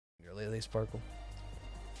they sparkle.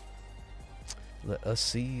 Let us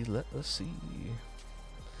see, let us see.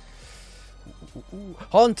 Ooh.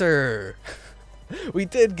 Haunter! We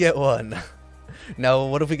did get one! Now,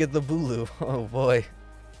 what if we get the Bulu? Oh boy.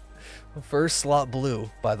 First slot blue,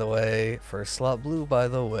 by the way. First slot blue, by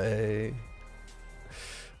the way.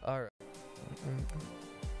 Alright.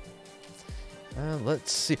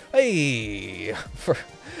 Let's see. Hey!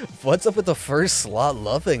 What's up with the first slot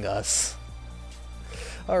loving us?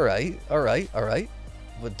 Alright, alright, alright.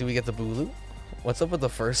 But do we get the Bulu? What's up with the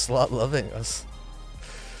first slot loving us?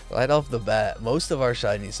 Right off the bat, most of our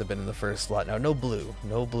shinies have been in the first slot. Now, no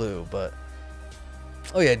blue, but...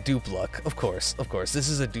 Oh yeah, dupe luck, of course. This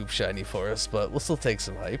is a dupe shiny for us, but we'll still take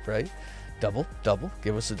some hype, right? Double,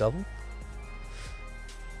 give us a double.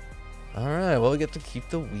 Alright, well, we get to keep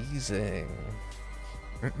the wheezing.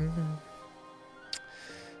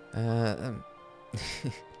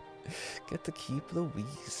 Get to keep the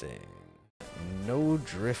wheezing. No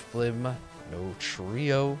Drifblim, no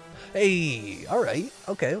Trio. Hey, alright,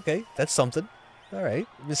 okay, that's something. Alright,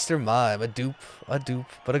 Mr. Mime, a dupe,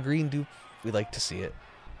 but a green dupe. We like to see it.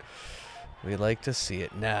 We like to see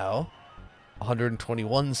it. Now,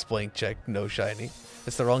 121 Splank check, no shiny.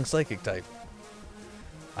 It's the wrong psychic type.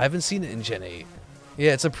 I haven't seen it in Gen 8.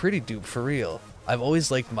 Yeah, it's a pretty dupe for real. I've always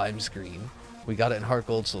liked Mime's green. We got it in Heart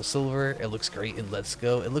Gold, Soul Silver. It looks great in Let's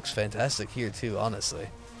Go. It looks fantastic here too, honestly.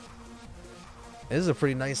 This is a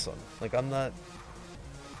pretty nice one. Like, I'm not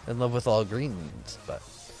in love with all greens, but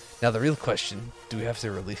now the real question: do we have to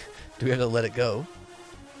let it go?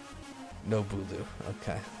 No Bulu.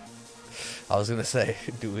 Okay. I was gonna say,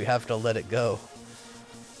 do we have to let it go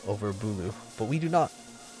over Bulu? But we do not.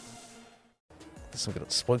 So I'm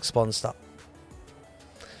gonna Spunk Spawn stop.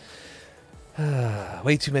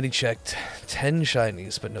 Way too many checked. 10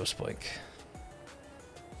 shinies, but no Spunk.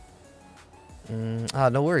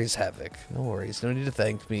 No worries, Havoc. No worries. No need to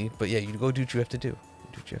thank me. But yeah, you go do what you have to do. Do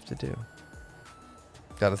what you have to do.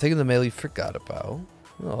 Got a thing in the mail you forgot about.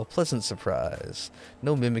 Oh, pleasant surprise.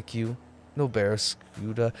 No Mimikyu. No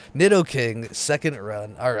Barraskewda. Nidoking, second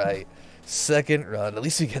run. Alright. Second run. At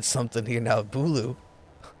least we get something here now. Bulu.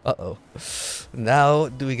 Uh-oh. Now,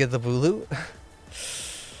 do we get the Bulu?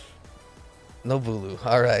 No Bulu.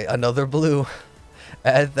 Alright, another blue.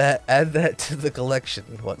 Add that to the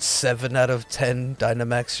collection. What, 7 out of 10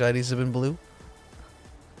 Dynamax shinies have been blue?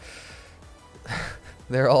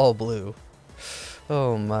 They're all blue.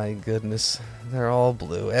 Oh my goodness. They're all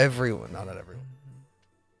blue. Everyone. No, not everyone.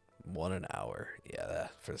 1 an hour. Yeah,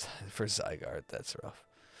 for Zygarde, that's rough.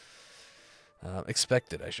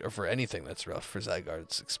 Expected, or for anything that's rough. For Zygarde,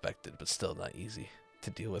 it's expected, but still not easy to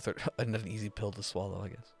deal with, or not an easy pill to swallow, I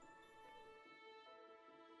guess.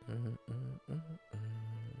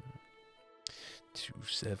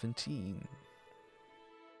 217.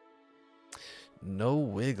 No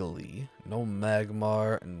Wiggly, no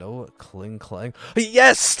Magmar, no Kling.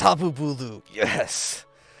 Yes, Tapu Bulu. Yes.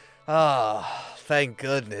 Ah, thank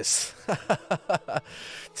goodness.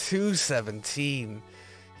 217.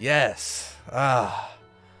 Yes. Ah.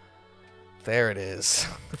 There it is.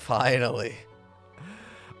 Finally.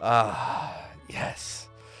 Ah, yes.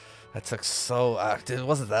 That took so... it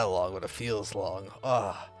wasn't that long, but it feels long.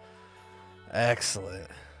 Ah. Excellent.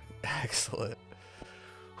 Excellent.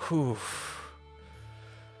 Whew.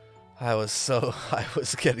 I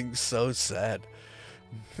was getting so sad.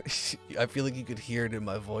 I feel like you could hear it in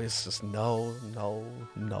my voice, just no.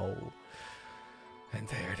 And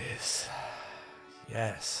there it is.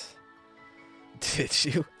 Yes. Did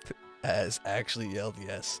you? As actually yelled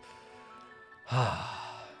yes.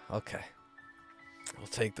 Okay. We'll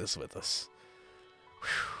take this with us.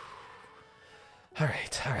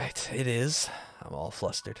 Alright. It is. I'm all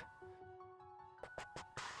flustered.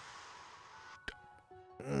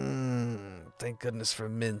 Thank goodness for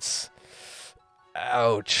mints.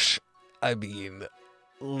 Ouch. I mean,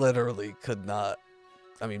 literally could not.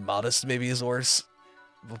 I mean, Modest maybe is worse,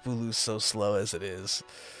 but Bulu's so slow as it is.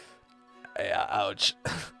 Yeah, ouch.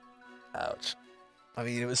 Ouch. I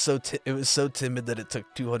mean, it was so timid that it took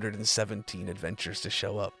 217 adventures to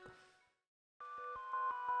show up.